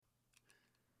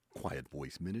Quiet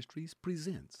Voice Ministries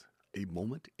presents A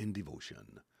Moment in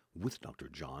Devotion with Dr.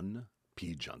 John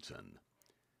P. Johnson.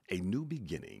 A new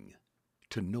beginning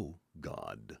to know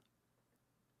God.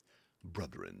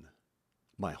 Brethren,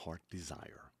 my heart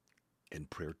desire and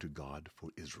prayer to God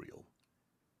for Israel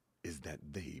is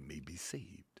that they may be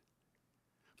saved.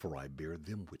 For I bear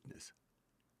them witness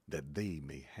that they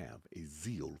may have a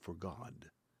zeal for God,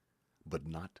 but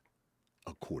not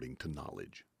according to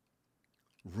knowledge.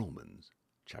 Romans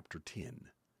chapter 10,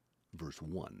 verse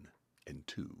 1 and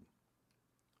 2.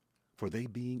 For they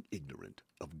being ignorant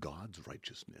of God's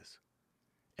righteousness,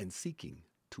 and seeking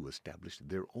to establish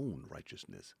their own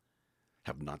righteousness,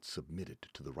 have not submitted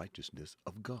to the righteousness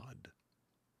of God.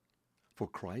 For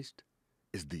Christ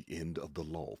is the end of the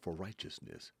law for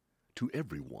righteousness to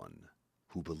everyone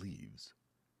who believes.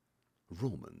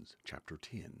 Romans chapter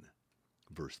 10,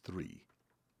 verse 3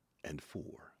 and 4.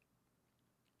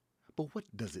 But what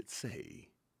does it say?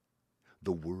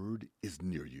 The word is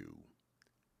near you,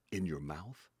 in your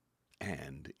mouth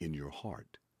and in your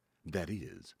heart. That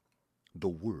is, the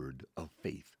word of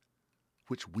faith,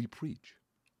 which we preach.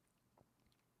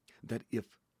 That if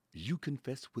you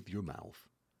confess with your mouth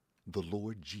the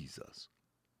Lord Jesus,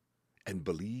 and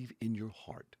believe in your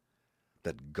heart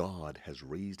that God has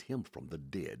raised him from the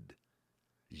dead,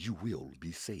 you will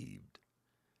be saved.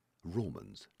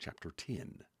 Romans chapter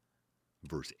 10,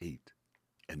 verse 8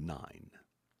 and 9.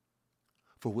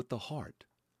 For with the heart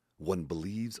one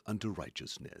believes unto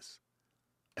righteousness,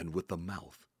 and with the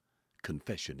mouth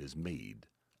confession is made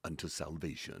unto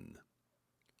salvation.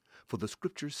 For the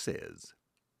Scripture says,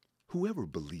 whoever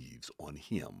believes on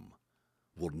him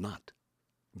will not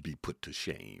be put to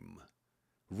shame.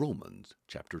 Romans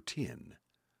chapter 10,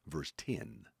 verse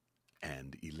 10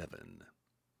 and 11.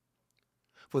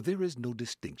 For there is no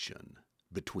distinction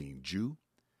between Jew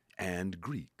and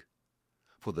Greek,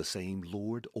 for the same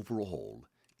Lord over all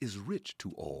is rich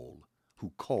to all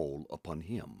who call upon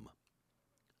him.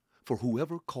 For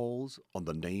whoever calls on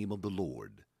the name of the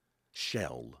Lord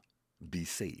shall be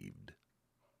saved.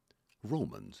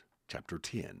 Romans chapter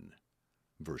 10,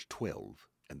 verse 12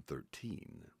 and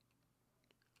 13.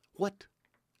 What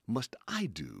must I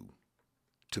do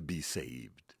to be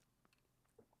saved?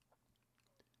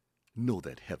 Know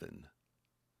that heaven,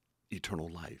 eternal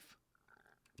life,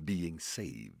 being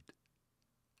saved,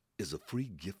 is a free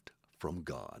gift from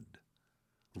God.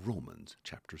 Romans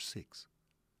chapter 6,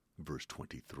 verse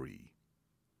 23.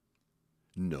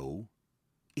 No,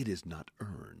 it is not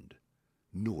earned,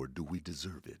 nor do we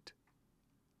deserve it.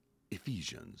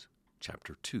 Ephesians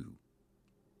chapter 2,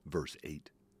 verse 8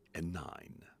 and 9.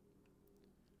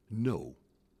 No,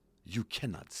 you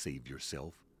cannot save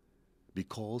yourself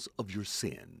because of your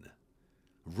sin.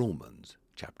 Romans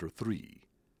chapter 3,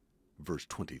 verse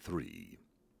 23.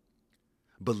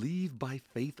 Believe by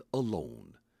faith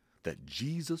alone that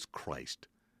Jesus Christ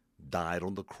died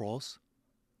on the cross,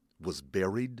 was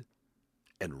buried,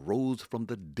 and rose from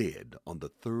the dead on the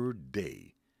third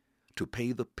day to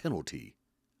pay the penalty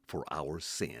for our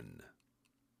sin.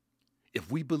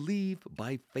 If we believe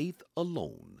by faith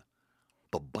alone,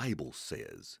 the Bible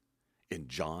says in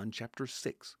John chapter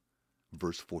 6,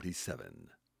 verse 47,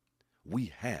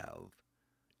 we have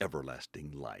everlasting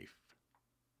life.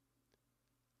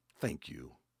 Thank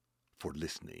you for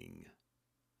listening.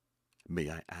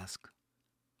 May I ask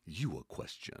you a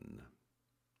question?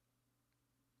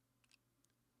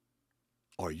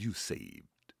 Are you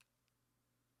saved?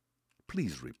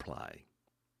 Please reply.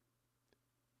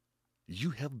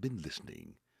 You have been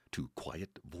listening to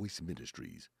Quiet Voice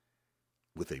Ministries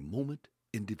with A Moment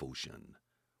in Devotion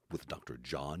with Dr.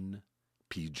 John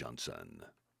P. Johnson.